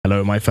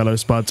Hello my fellow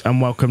spuds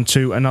and welcome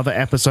to another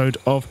episode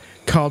of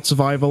Card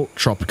Survival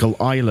Tropical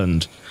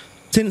Island.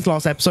 Since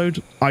last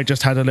episode, I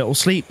just had a little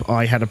sleep.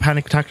 I had a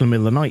panic attack in the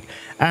middle of the night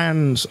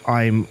and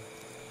I'm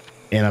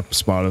in a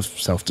spiral of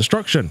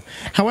self-destruction.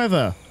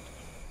 However,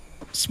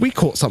 we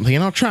caught something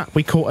in our trap.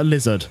 We caught a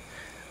lizard.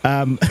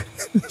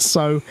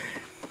 So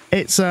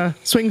it's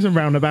swings and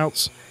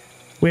roundabouts.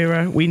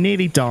 We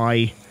nearly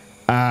die.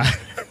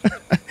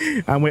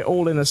 And we're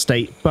all in a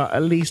state, but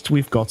at least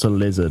we've got a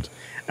lizard.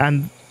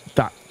 And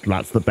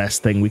that's the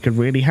best thing we could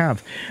really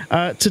have.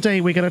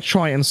 Today we're going to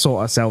try and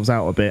sort ourselves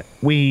out a bit.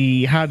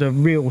 We had a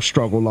real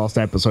struggle last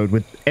episode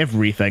with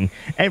everything.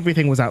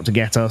 Everything was out to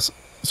get us.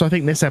 So I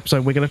think this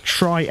episode we're going to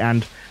try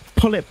and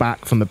pull it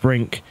back from the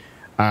brink.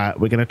 We're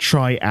going to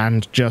try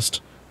and just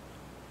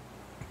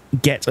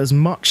get as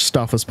much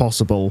stuff as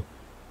possible,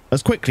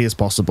 as quickly as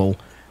possible.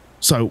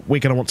 So we're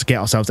going to want to get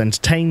ourselves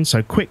entertained.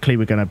 So quickly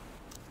we're going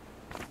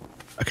to...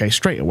 Okay,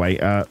 straight away.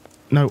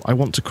 No, I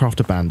want to craft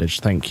a bandage.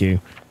 Thank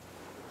you.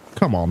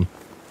 Come on.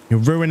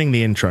 You're ruining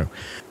the intro.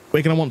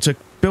 We're going to want to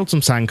build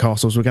some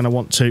sandcastles. We're going to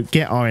want to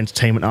get our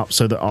entertainment up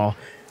so that our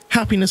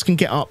happiness can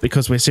get up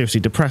because we're seriously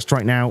depressed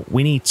right now.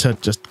 We need to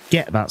just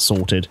get that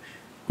sorted.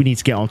 We need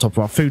to get on top of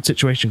our food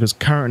situation because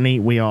currently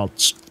we're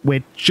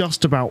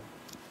just about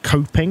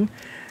coping.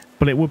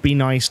 But it would be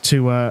nice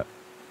to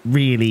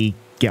really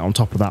get on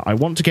top of that. I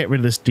want to get rid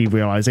of this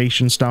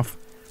derealization stuff.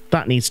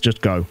 That needs to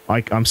just go.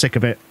 I'm sick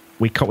of it.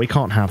 We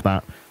can't have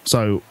that.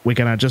 So we're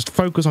going to just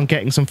focus on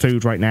getting some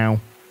food right now.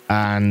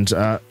 And,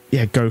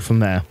 yeah, go from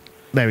there.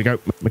 There we go.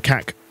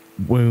 Macaque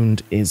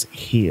wound is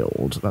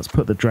healed. Let's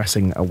put the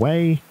dressing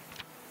away.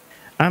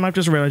 And I've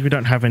just realized we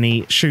don't have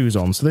any shoes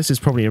on. So this is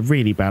probably a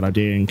really bad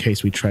idea in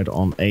case we tread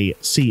on a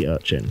sea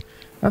urchin.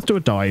 Let's do a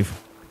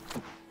dive.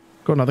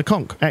 Got another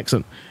conch.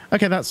 Excellent.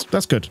 Okay, that's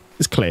good.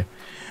 It's clear.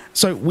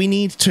 So we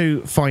need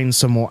to find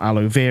some more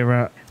aloe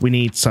vera. We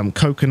need some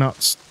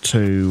coconuts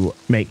to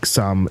make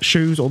some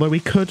shoes. Although we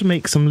could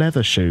make some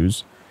leather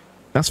shoes.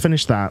 Let's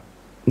finish that.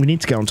 We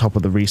need to get on top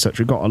of the research.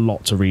 We've got a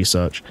lot to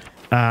research.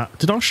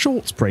 Did our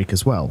shorts break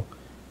as well?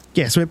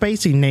 Yeah, so we're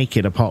basically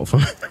naked apart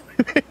from...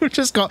 We've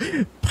just got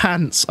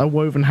pants, a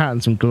woven hat,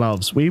 and some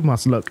gloves. We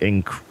must look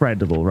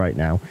incredible right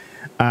now.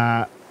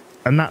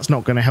 And that's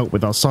not going to help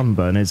with our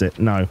sunburn, is it?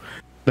 No.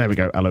 There we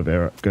go, aloe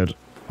vera. Good.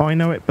 Oh, I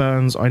know it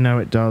burns. I know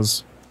it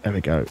does. There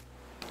we go.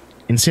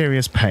 In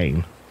serious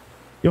pain.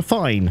 You're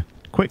fine.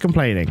 Quit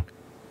complaining.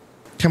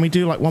 Can we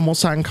do, like, one more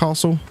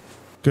sandcastle?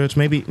 Good.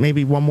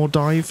 Maybe one more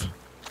dive?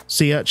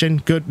 Sea urchin,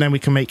 good. Then we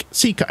can make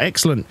sea cut.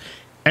 Excellent.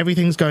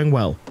 Everything's going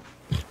well.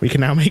 We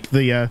can now make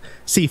the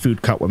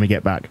seafood cut when we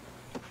get back.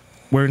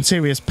 We're in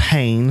serious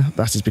pain.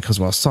 That is because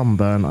of our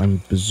sunburn, I'm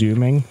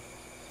presuming.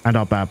 And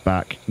our bad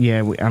back. Yeah,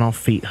 and our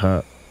feet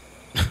hurt.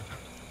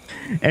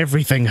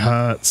 Everything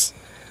hurts.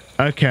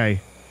 Okay.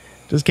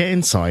 Just get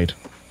inside.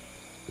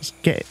 Just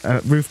get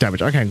roof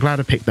damage. Okay, I'm glad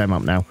I picked them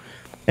up now.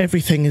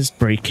 Everything is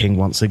breaking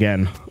once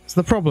again.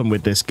 So the problem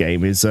with this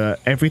game is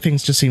everything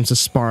just seems to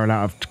spiral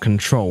out of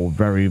control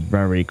very,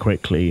 very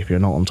quickly if you're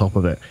not on top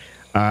of it.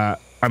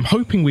 I'm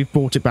hoping we've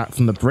brought it back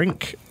from the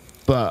brink,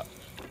 but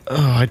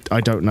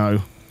I don't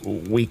know.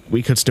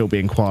 We could still be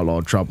in quite a lot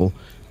of trouble.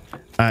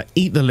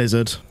 Eat the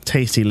lizard.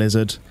 Tasty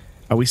lizard.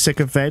 Are we sick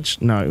of veg?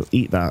 No,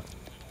 eat that.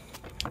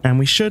 And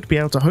we should be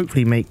able to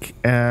hopefully make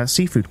a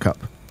seafood cup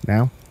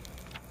now.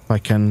 If I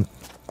can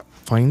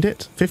find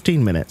it.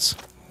 15 minutes.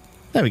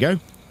 There we go.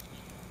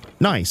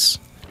 Nice.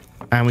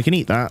 And we can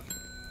eat that.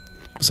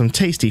 Some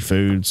tasty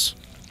foods.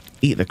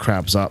 Eat the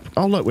crabs up.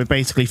 Oh, look, we're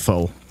basically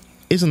full.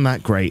 Isn't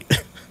that great?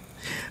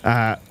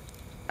 How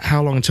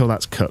long until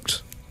that's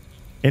cooked?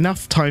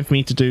 Enough time for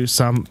me to do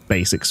some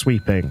basic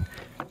sweeping.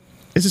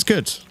 This is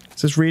good.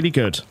 This is really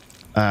good.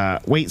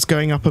 Weight's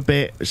going up a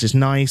bit, which is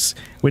nice.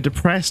 We're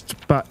depressed,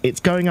 but it's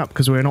going up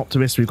because we're an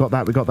optimist. We've got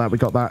that, we got that, we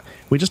got that.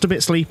 We're just a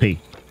bit sleepy.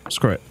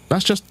 Screw it.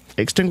 Let's just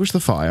extinguish the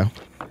fire.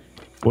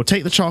 We'll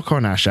take the charcoal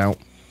and ash out.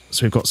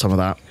 So we've got some of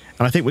that.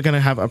 And I think we're going to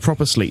have a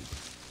proper sleep.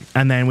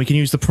 And then we can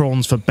use the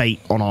prawns for bait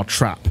on our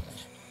trap.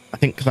 I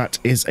think that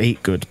is a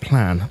good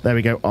plan. There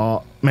we go.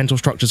 Our mental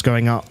structure's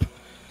going up.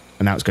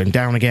 And now it's going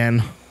down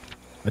again.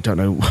 I don't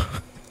know.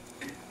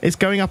 It's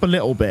going up a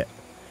little bit.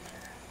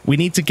 We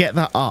need to get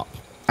that up.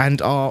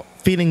 And our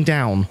feeling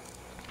down.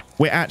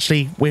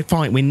 We're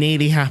fine. We're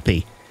nearly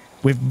happy.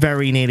 We're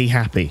very nearly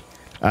happy.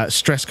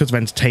 Stress because of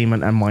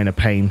entertainment and minor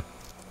pain.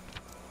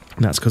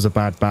 And that's because of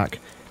bad back.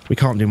 We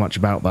can't do much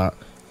about that.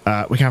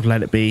 We can have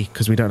let it be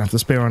because we don't have the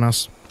spear on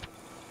us.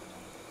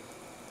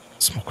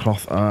 Small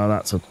cloth.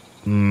 That's a...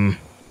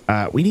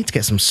 we need to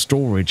get some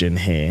storage in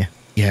here.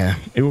 Yeah,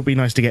 it would be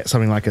nice to get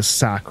something like a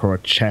sack or a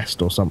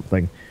chest or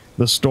something.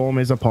 The storm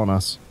is upon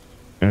us.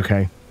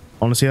 Okay.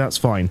 Honestly, that's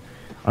fine.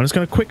 I'm just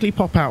going to quickly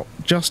pop out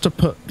just to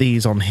put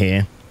these on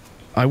here.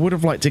 I would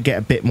have liked to get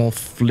a bit more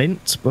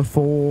flint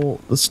before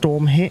the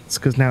storm hits,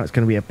 because now it's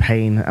going to be a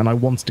pain, and I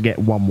wanted to get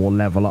one more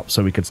level up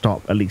so we could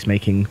start at least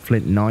making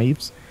flint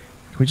knives.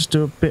 Can we just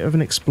do a bit of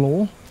an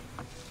explore?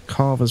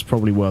 Carver's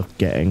probably worth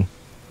getting.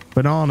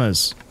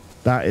 Bananas.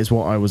 That is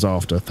what I was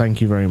after. Thank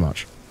you very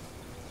much.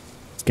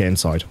 Let's get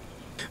inside.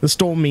 The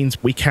storm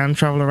means we can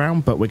travel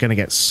around, but we're going to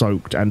get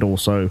soaked, and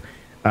also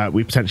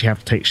we potentially have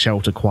to take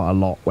shelter quite a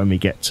lot when we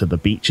get to the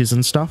beaches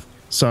and stuff.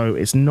 So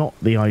it's not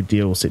the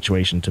ideal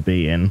situation to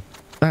be in.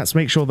 Let's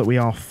make sure that we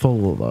are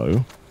full,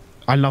 though.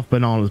 I love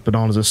bananas.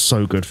 Bananas are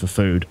so good for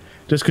food.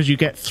 Just because you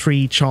get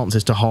 3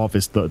 chances to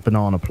harvest the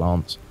banana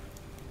plants.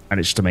 And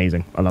it's just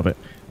amazing. I love it.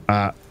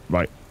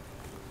 Right.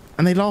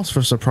 And they last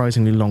for a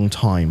surprisingly long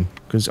time.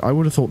 Because I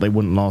would have thought they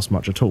wouldn't last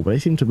much at all. But they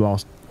seem to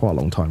last quite a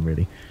long time,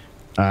 really.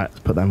 Let's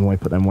put them away,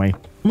 put them away.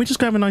 And we're just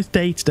going to have a nice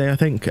day today, I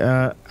think.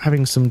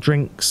 Having some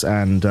drinks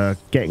and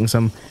getting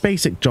some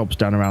basic jobs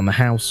done around the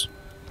house.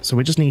 So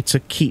we just need to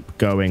keep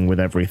going with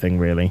everything,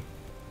 really.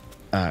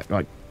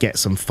 Like, get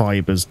some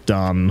fibres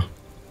done.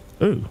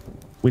 Ooh,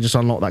 we just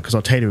unlocked that because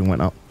our tailoring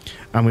went up.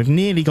 And we've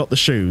nearly got the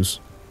shoes.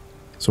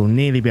 So we'll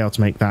nearly be able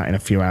to make that in a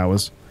few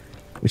hours.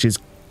 Which is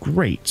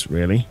great,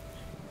 really.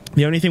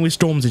 The only thing with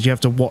storms is you have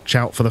to watch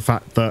out for the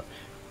fact that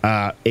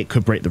it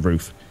could break the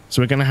roof.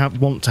 So we're going to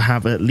want to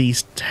have at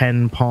least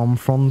 10 palm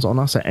fronds on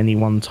us at any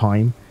one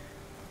time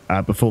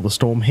before the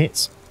storm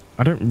hits.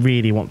 I don't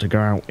really want to go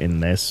out in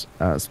this.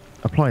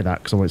 Apply that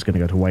because otherwise it's going to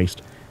go to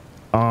waste.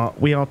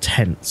 We are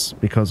tents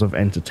because of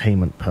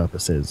entertainment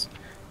purposes.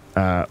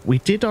 We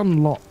did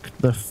unlock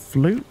the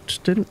flute,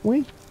 didn't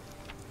we?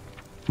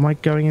 Am I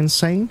going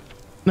insane?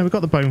 No, we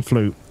got the bone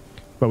flute.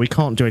 But we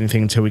can't do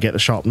anything until we get the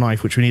sharp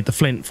knife, which we need the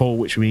flint for,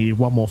 which we need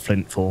 1 more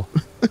flint for.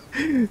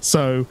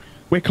 So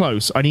we're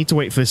close. I need to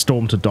wait for this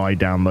storm to die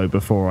down, though,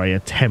 before I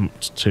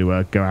attempt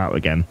to go out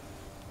again.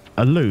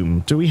 A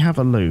loom. Do we have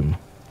a loom?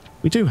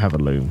 We do have a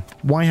loom.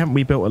 Why haven't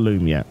we built a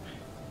loom yet?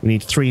 We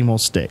need 3 more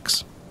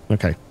sticks.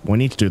 Okay, we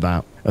need to do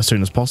that as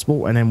soon as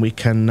possible, and then we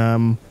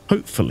can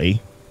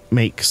hopefully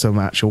make some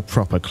actual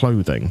proper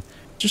clothing.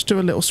 Just do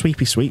a little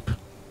sweepy sweep,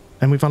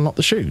 and we've unlocked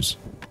the shoes.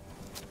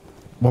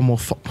 1 more.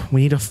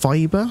 We need a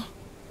fibre?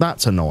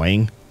 That's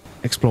annoying.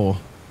 Explore.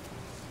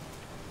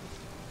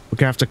 We're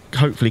going to have to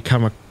hopefully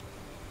come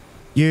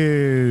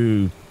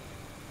The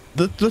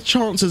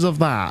chances of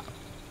that.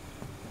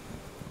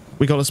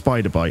 We got a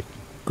spider bite.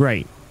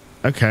 Great.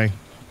 Okay.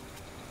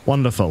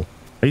 Wonderful.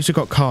 At least we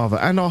got Carver.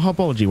 And our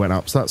herbology went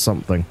up, so that's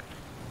something.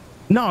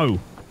 No!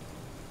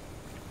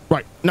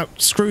 Right. No,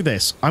 screw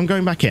this. I'm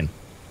going back in.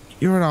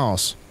 You're an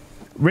arse.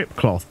 Rip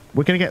cloth.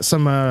 We're going to get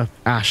some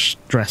ash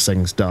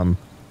dressings done.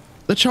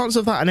 The chance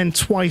of that and then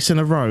twice in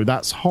a row,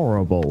 that's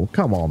horrible.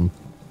 Come on.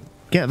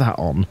 Get that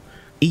on.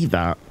 Eat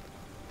that.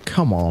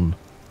 Come on.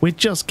 We're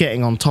just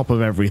getting on top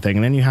of everything,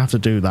 and then you have to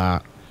do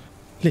that.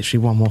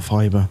 Literally 1 more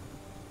fibre.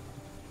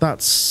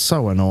 That's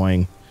so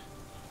annoying.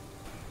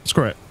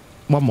 Screw it.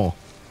 1 more.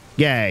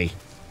 Yay.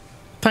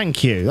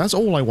 Thank you. That's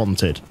all I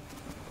wanted.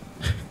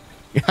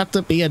 You had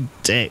to be a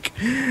dick.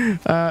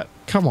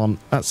 Come on.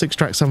 Let's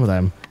extract some of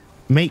them.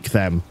 Make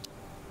them.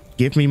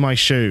 Give me my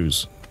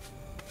shoes.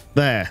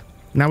 There.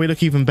 Now we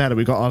look even better.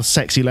 We've got our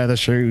sexy leather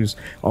shoes,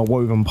 our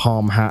woven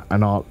palm hat,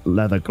 and our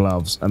leather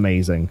gloves.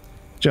 Amazing.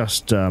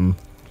 Just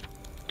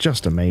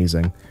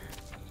amazing.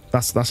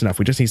 That's enough.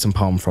 We just need some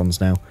palm fronds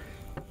now.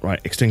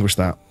 Right, extinguish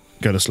that.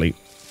 Go to sleep.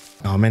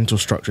 Our mental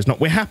structure is not...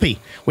 We're happy.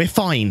 We're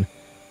fine.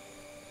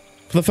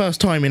 For the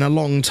first time in a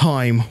long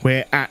time,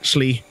 we're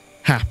actually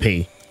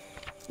happy.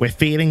 We're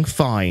feeling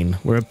fine.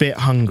 We're a bit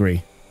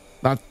hungry.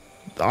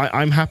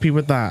 I'm happy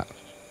with that.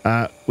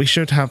 We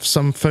should have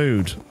some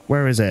food.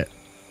 Where is it?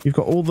 You've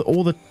got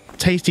all the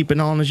tasty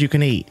bananas you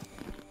can eat.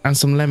 And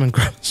some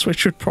lemongrass,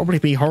 which would probably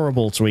be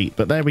horrible to eat.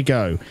 But there we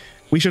go.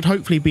 We should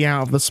hopefully be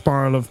out of the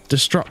spiral of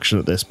destruction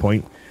at this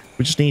point.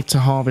 We just need to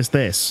harvest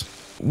this.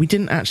 We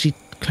didn't actually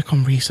click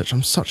on research.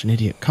 I'm such an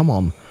idiot. Come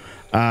on.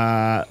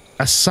 A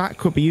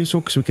sack would be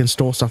useful because we can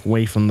store stuff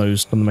away from the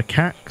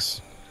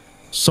macaques.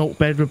 Salt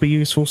bed would be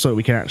useful so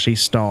we can actually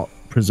start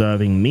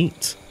preserving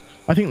meat.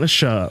 I think the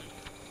shirt.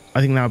 I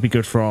think that would be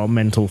good for our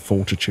mental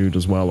fortitude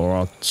as well, or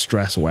our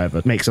stress or whatever.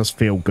 It makes us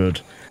feel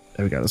good.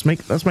 There we go. Let's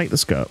make the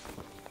skirt.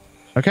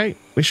 Okay,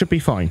 we should be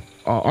fine.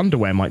 Our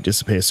underwear might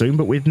disappear soon,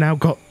 but we've now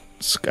got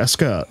a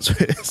skirt, so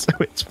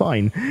it's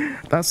fine.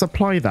 Let's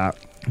apply that.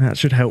 That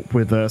should help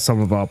with some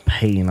of our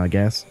pain, I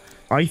guess.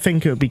 I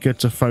think it would be good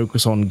to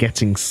focus on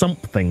getting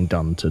something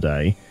done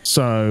today.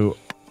 So,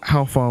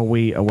 how far are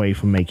we away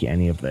from making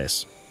any of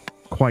this?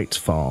 Quite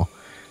far.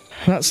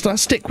 Let's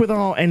stick with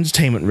our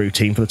entertainment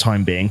routine for the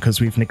time being,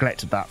 because we've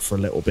neglected that for a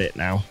little bit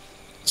now.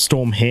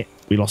 Storm hit.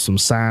 We lost some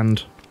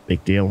sand.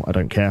 Big deal. I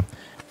don't care.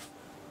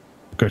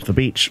 Go to the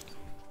beach.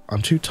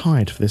 I'm too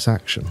tired for this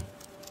action.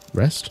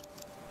 Rest.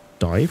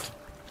 Dive.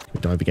 Can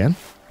we dive again?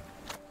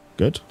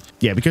 Good.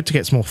 Yeah, it'd be good to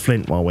get some more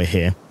flint while we're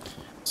here.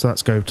 So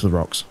let's go to the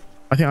rocks.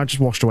 I think I just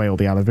washed away all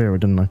the aloe vera,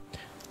 didn't I?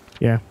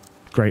 Yeah.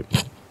 Great.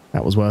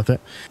 That was worth it.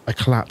 I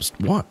collapsed.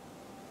 What?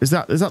 Is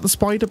that the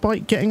spider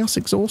bite getting us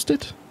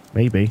exhausted?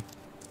 Maybe.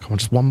 Come on,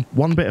 just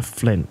one bit of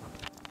flint.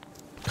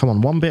 Come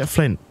on, 1 bit of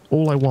flint.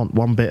 All I want,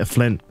 1 bit of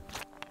flint.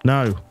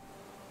 No.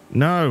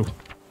 No.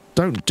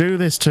 Don't do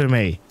this to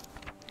me.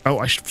 Oh,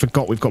 I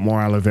forgot we've got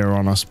more aloe vera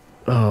on us.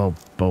 Oh,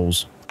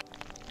 balls.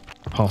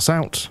 Pass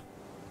out.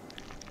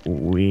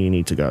 We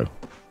need to go.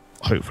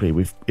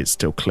 Hopefully it's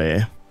still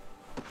clear.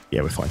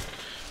 Yeah, we're fine.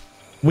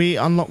 We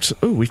unlocked...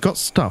 Oh, we've got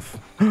stuff.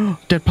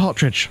 Dead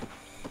partridge.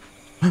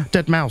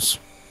 Dead mouse.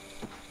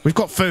 We've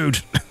got food.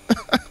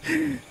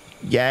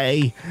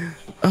 Yay.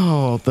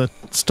 Oh, the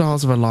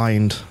stars have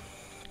aligned.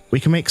 We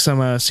can make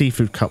some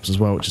seafood cups as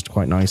well, which is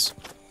quite nice.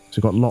 So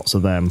we've got lots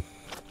of them.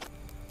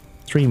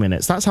 3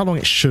 minutes. That's how long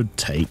it should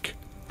take.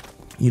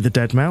 Either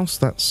dead mouse.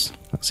 That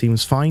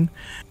seems fine.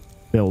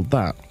 Build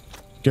that.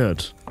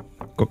 Good.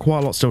 Got quite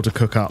a lot still to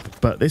cook up,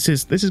 but this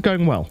is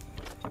going well.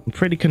 I'm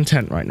pretty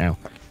content right now.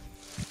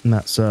 And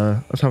let's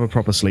have a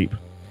proper sleep.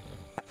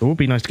 It would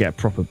be nice to get a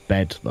proper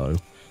bed though.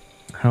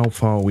 How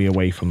far are we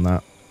away from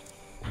that?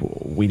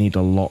 We need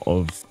a lot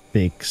of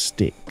big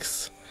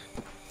sticks.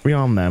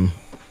 Rearm them.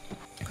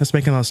 Let's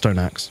make another stone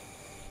axe.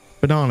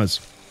 Bananas.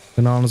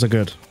 Bananas are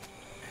good.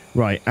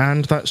 Right,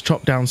 and let's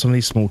chop down some of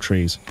these small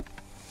trees.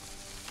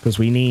 Because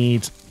we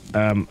need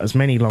as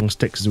many long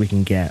sticks as we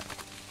can get.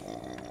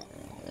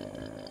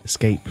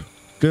 Escape.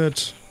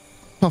 Good.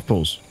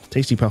 Puffballs.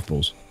 Tasty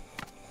puffballs.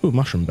 Ooh,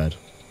 mushroom bed.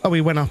 Oh,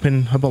 we went up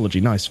in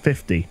herbology. Nice.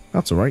 50.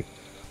 That's alright.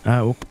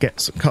 We'll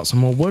cut some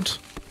more wood.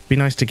 Be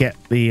nice to get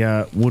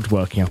the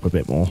woodworking up a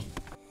bit more.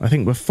 I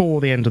think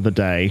before the end of the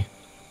day,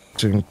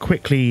 to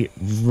quickly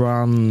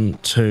run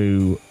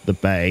to the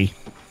bay,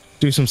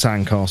 do some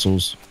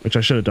sandcastles, which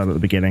I should have done at the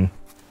beginning.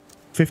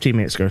 15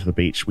 minutes to go to the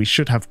beach. We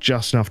should have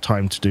just enough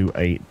time to do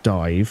a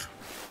dive.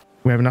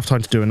 We have enough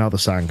time to do another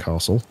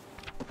sandcastle.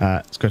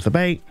 Let's go to the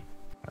bay,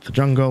 the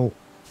jungle,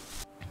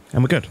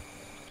 and we're good.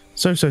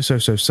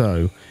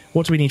 So.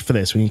 What do we need for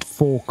this? We need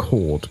 4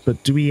 cord,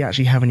 but do we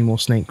actually have any more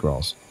snake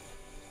grass?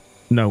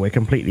 No, we're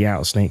completely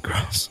out of snake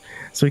grass,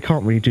 so we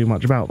can't really do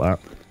much about that.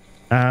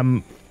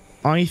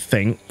 I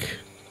think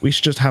we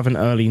should just have an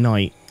early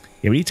night.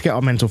 Yeah, we need to get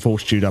our mental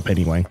fortitude up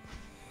anyway.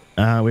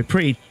 We're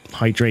pretty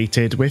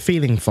hydrated. We're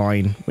feeling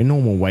fine. We're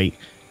normal weight.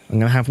 I'm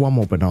going to have one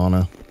more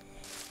banana,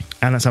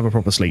 and let's have a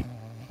proper sleep.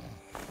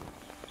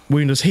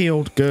 Wound is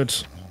healed. Good.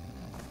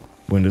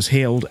 Wound is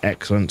healed.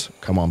 Excellent.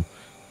 Come on.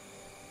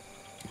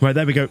 Right,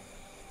 there we go.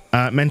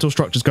 Mental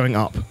structure's going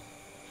up.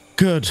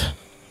 Good.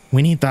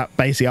 We need that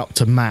basically up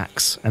to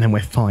max, and then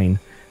we're fine.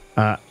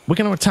 We're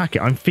going to attack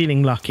it. I'm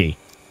feeling lucky.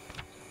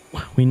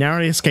 We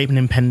narrowly escape an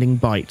impending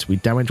bite. We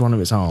damage one of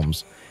its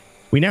arms.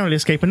 We narrowly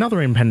escape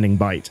another impending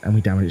bite, and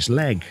we damage its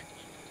leg.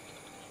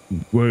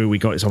 Whoa, we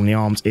got it on the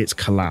arms. It's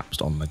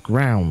collapsed on the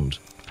ground.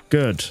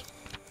 Good.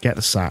 Get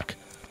the sack.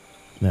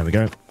 There we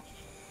go.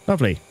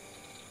 Lovely.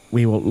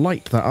 We will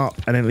light that up,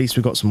 and then at least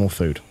we've got some more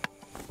food.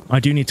 I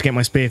do need to get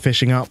my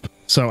spearfishing up,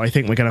 so I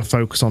think we're going to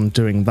focus on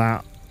doing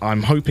that.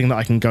 I'm hoping that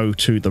I can go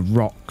to the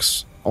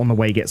rocks on the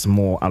way, get some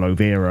more aloe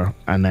vera,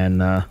 and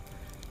then,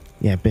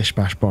 yeah, bish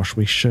bash bosh,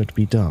 we should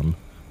be done.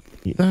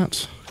 Eat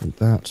that, eat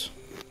that,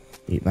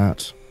 eat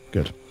that.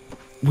 Good.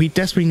 We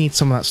desperately need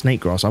some of that snake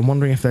grass. I'm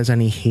wondering if there's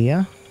any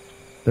here.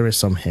 There is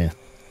some here.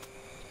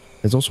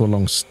 There's also a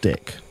long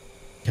stick.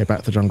 Okay, back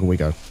to the jungle we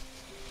go.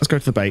 Let's go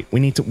to the bait. We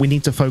need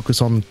to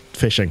focus on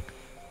fishing.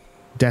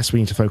 We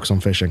need to focus on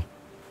fishing.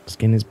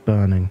 Skin is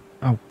burning.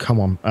 Oh, come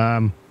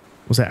on.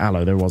 Was there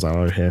aloe? There was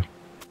aloe here.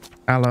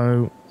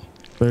 Aloe.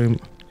 Boom.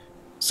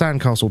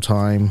 Sandcastle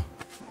time.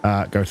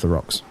 Go to the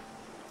rocks.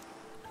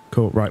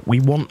 Cool. Right. We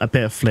want a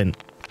bit of flint.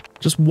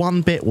 Just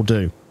one bit will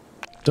do.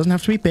 Doesn't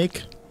have to be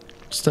big.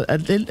 Just a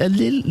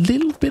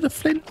little bit of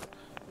flint.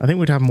 I think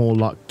we'd have more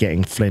luck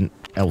getting flint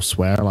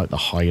elsewhere, like the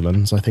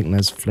Highlands. I think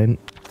there's flint.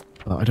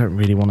 But I don't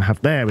really want to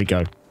have... There we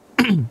go.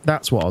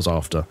 That's what I was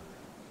after.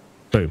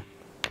 Boom.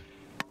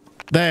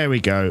 There we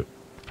go.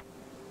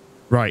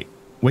 Right.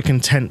 We're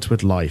content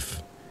with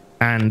life.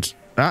 And...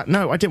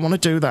 no, I didn't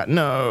want to do that.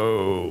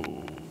 No.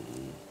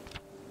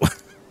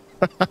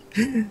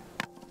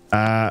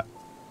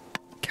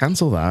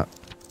 Cancel that.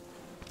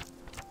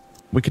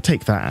 We could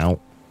take that out.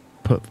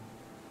 Put...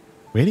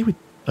 Really?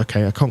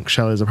 Okay, a conch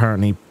shell is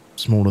apparently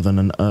smaller than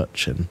an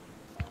urchin.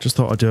 Just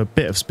thought I'd do a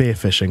bit of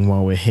spearfishing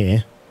while we're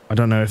here. I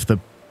don't know if the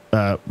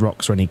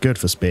rocks are any good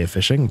for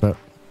spearfishing, but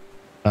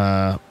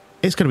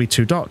it's going to be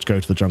too dark to go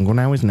to the jungle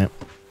now, isn't it?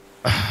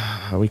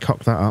 We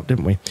cocked that up,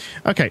 didn't we?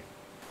 Okay.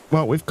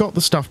 Well, we've got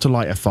the stuff to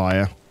light a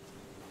fire.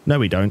 No,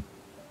 we don't.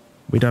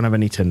 We don't have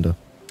any tinder.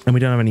 And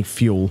we don't have any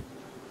fuel.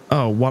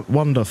 Oh, what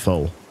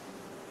wonderful.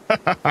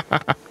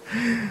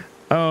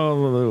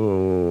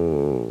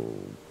 Oh.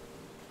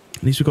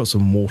 At least we've got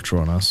some water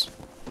on us.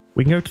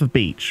 We can go to the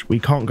beach. We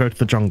can't go to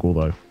the jungle,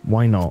 though.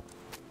 Why not?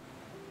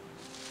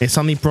 It's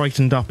suddenly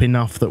brightened up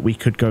enough that we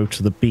could go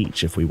to the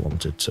beach if we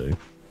wanted to,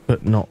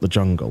 but not the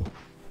jungle.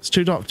 It's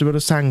too dark to build a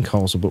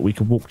sandcastle, but we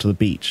could walk to the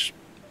beach.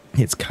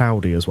 It's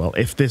cloudy as well.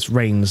 If this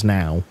rains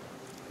now,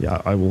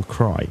 yeah, I will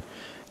cry.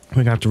 We're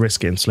going to have to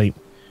risk it and sleep.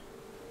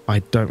 I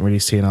don't really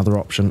see another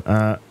option.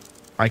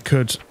 I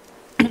could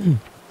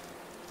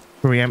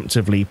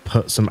preemptively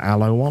put some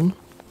aloe on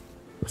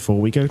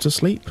before we go to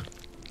sleep.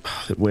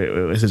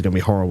 This is going to be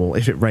horrible.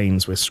 If it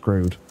rains, we're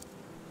screwed.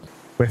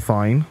 We're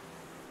fine.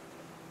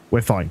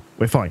 We're fine.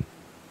 We're fine.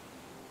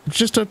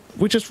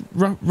 We're just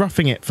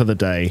roughing it for the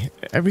day.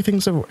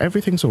 Everything's all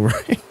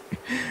right.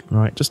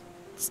 Right, just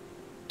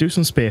do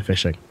some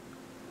spearfishing.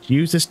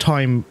 Use this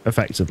time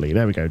effectively.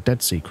 There we go.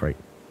 Dead sea crate.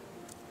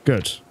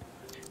 Good.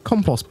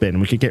 Compost bin.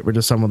 We could get rid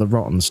of some of the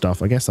rotten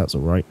stuff. I guess that's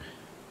all right.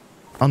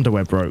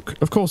 Underwear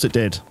broke. Of course it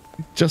did.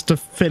 Just to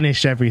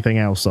finish everything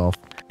else off.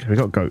 Okay, we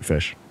got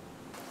goatfish.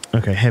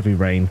 Okay, heavy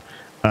rain.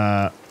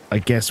 I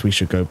guess we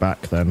should go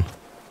back then.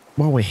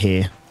 While we're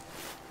here.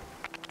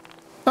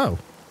 Oh.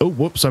 Oh,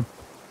 whoops. I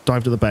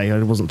dived at the bay.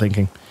 I wasn't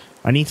thinking.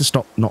 I need to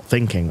stop not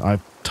thinking.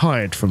 I'm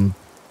tired from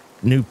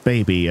new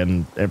baby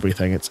and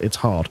everything. It's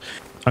hard.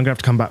 I'm going to have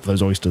to come back for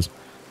those oysters.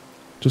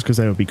 Just because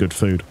they would be good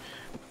food.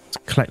 Let's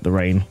collect the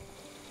rain.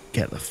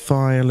 Get the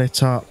fire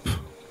lit up.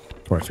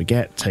 Before I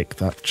forget, take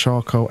that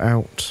charcoal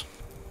out.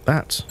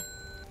 That.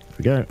 There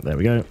we go. There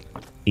we go.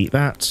 Eat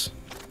that.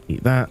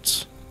 Eat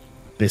that.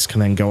 This can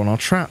then go on our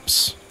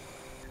traps.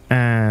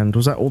 And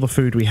was that all the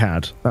food we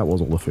had? That was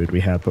all the food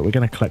we had, but we're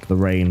going to collect the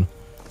rain.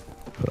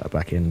 Put that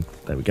back in.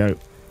 There we go.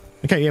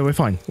 Okay, yeah, we're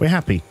fine. We're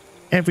happy.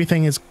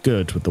 Everything is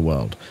good with the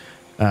world.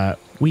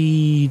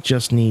 We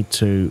just need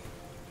to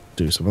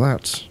do some of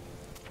that.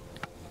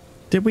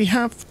 Did we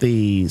have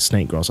the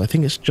snake grass? I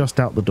think it's just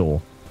out the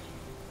door.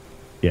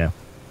 Yeah.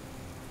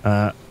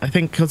 I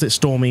think because it's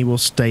stormy, we'll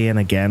stay in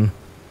again.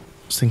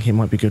 I was thinking it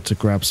might be good to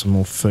grab some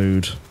more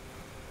food.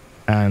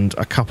 And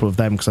a couple of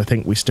them, because I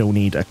think we still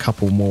need a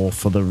couple more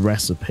for the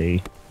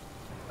recipe.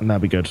 And that'll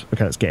be good.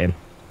 Okay, let's get in.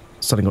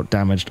 Something got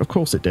damaged. Of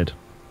course it did.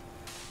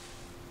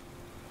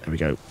 There we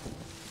go.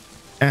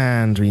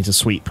 And we need to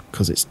sweep,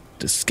 because it's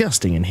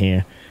disgusting in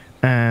here.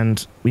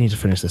 And we need to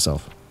finish this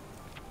off.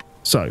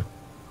 So,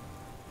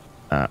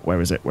 where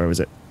is it? Where is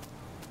it?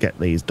 Get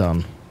these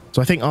done.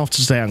 So I think after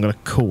today I'm going to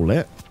call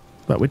it.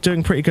 But we're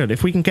doing pretty good.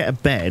 If we can get a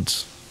bed...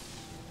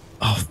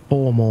 Oh,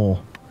 4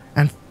 more.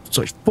 And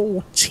so it's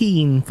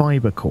 14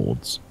 fibre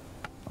cords.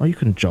 Oh, you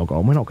can jog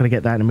on. We're not going to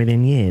get that in a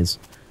million years.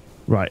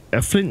 Right,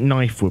 a flint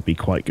knife would be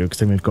quite good, because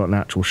then we've got an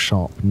actual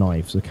sharp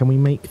knife. So can we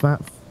make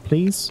that,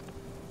 please?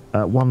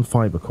 1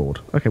 fibre cord.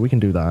 Okay, we can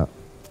do that.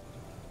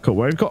 Cool.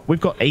 Well,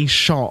 we've got a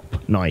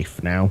sharp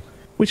knife now,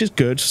 which is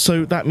good.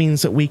 So that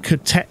means that we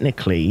could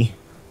technically,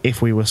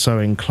 if we were so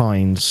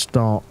inclined,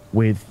 start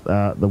with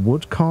the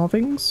wood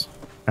carvings.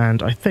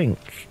 And I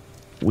think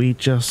we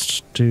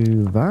just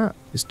do that.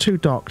 It's too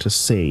dark to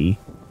see.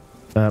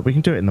 We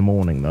can do it in the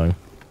morning, though.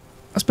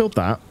 Let's build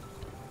that.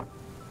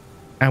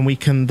 And we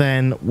can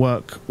then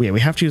work... Yeah, we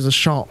have to use a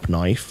sharp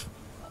knife.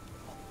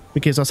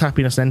 It gives us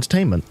happiness and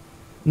entertainment.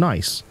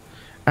 Nice.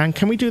 And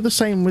can we do the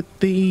same with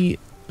the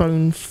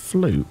bone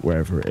flute,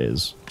 wherever it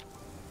is?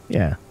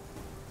 Yeah.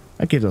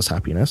 That gives us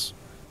happiness.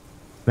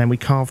 Then we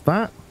carve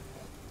that.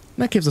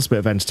 That gives us a bit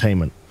of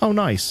entertainment. Oh,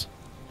 nice.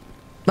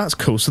 That's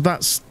cool. So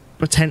that's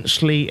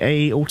potentially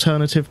a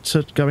alternative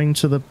to going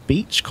to the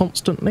beach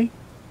constantly.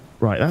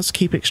 Right, let's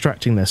keep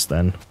extracting this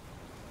then.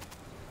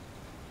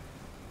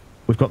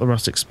 We've got the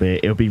rustic spear.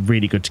 It would be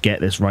really good to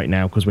get this right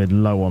now because we're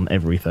low on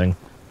everything.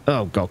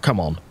 Oh, God, come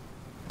on.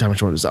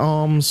 Damage one of his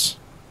arms.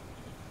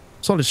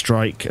 Solid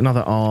strike.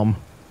 Another arm.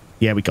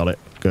 Yeah, we got it.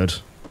 Good.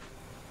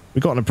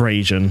 We got an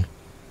abrasion,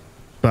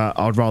 but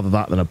I'd rather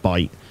that than a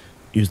bite.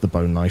 Use the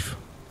bone knife.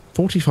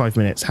 45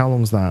 minutes. How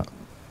long's that?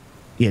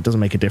 Yeah, it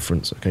doesn't make a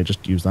difference. Okay,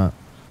 just use that.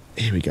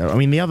 Here we go. I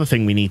mean, the other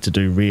thing we need to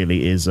do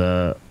really is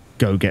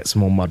go get some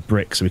more mud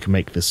bricks so we can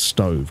make this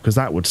stove, because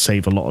that would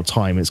save a lot of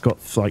time. It's got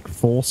like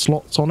 4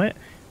 slots on it,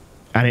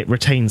 and it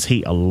retains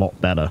heat a lot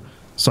better.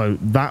 So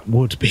that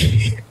would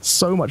be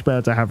so much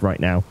better to have right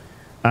now.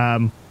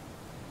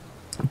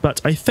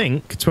 But I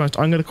think, to be honest,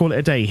 I'm going to call it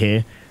a day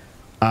here.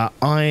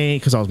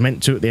 Because I was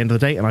meant to at the end of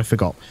the day, and I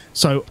forgot.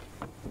 So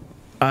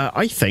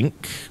I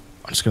think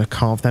I'm just going to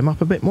carve them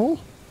up a bit more.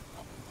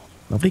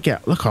 Lovely.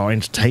 Look, our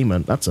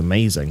entertainment. That's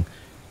amazing.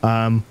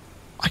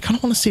 I kind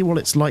of want to see what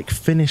it's like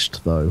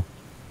finished, though.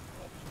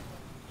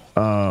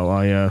 Oh,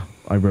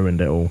 I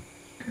ruined it all.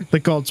 The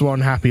gods were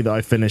unhappy that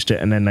I finished it,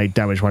 and then they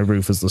damaged my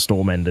roof as the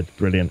storm ended.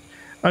 Brilliant.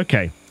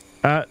 Okay.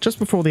 Just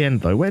before the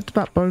end, though, where did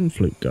that bone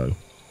flute go?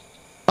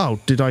 Oh,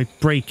 did I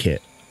break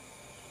it?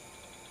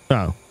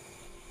 Oh.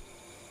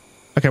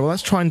 Okay, well,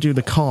 let's try and do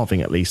the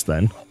carving at least,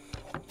 then.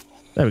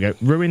 There we go.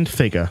 Ruined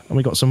figure. And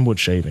we got some wood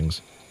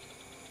shavings.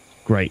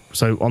 Great.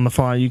 So, on the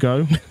fire you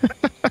go.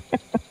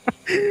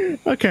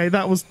 Okay,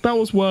 that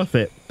was worth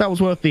it. That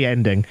was worth the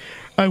ending.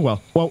 Oh,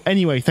 well. Well,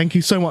 anyway, thank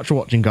you so much for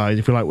watching, guys.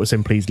 If you like what's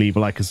in, please leave a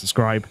like and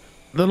subscribe.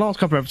 The last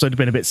couple of episodes have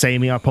been a bit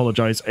samey. I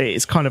apologise.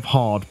 It's kind of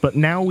hard. But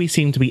now we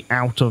seem to be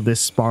out of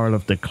this spiral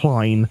of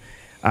decline.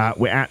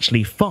 We're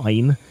actually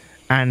fine.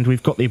 And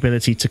we've got the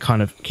ability to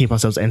kind of keep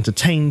ourselves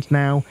entertained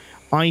now.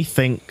 I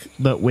think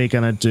that we're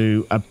going to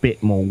do a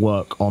bit more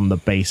work on the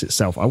base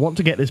itself. I want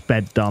to get this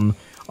bed done.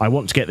 I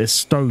want to get this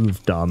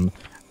stove done.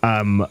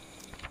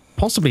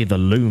 Possibly the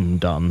loom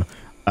done.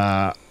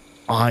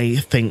 I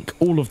think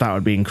all of that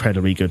would be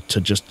incredibly good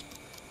to just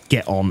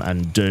get on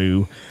and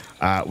do.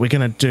 We're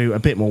going to do a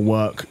bit more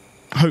work.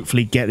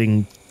 Hopefully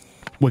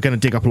we're going to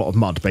dig up a lot of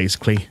mud,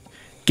 basically.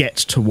 Get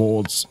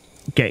towards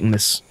getting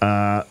this,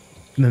 the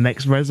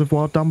next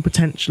reservoir done,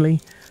 potentially.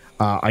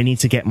 I need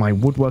to get my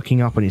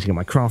woodworking up. I need to get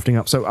my crafting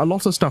up. So a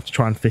lot of stuff to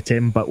try and fit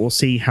in, but we'll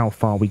see how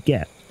far we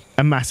get.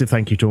 A massive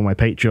thank you to all my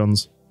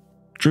Patreons.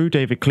 Drew,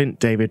 David, Clint,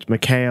 David,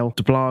 Mikhail,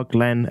 DeBlar,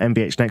 Glenn,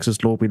 MBH Nexus,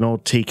 Lorby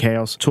Lord, T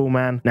Chaos,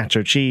 Toolman,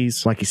 Nacho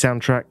Cheese, Mikey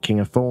Soundtrack, King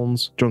of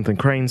Thorns, Jonathan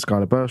Crane,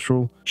 Skylar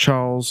Burstrel,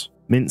 Charles,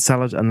 Mint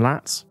Salad, and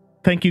Lats.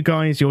 Thank you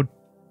guys, you're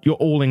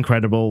all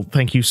incredible.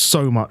 Thank you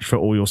so much for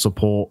all your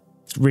support.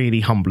 It's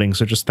really humbling,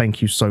 so just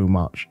thank you so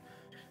much.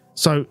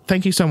 So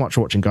thank you so much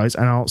for watching, guys,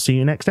 and I'll see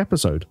you next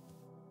episode.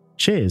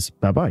 Cheers,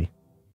 bye-bye.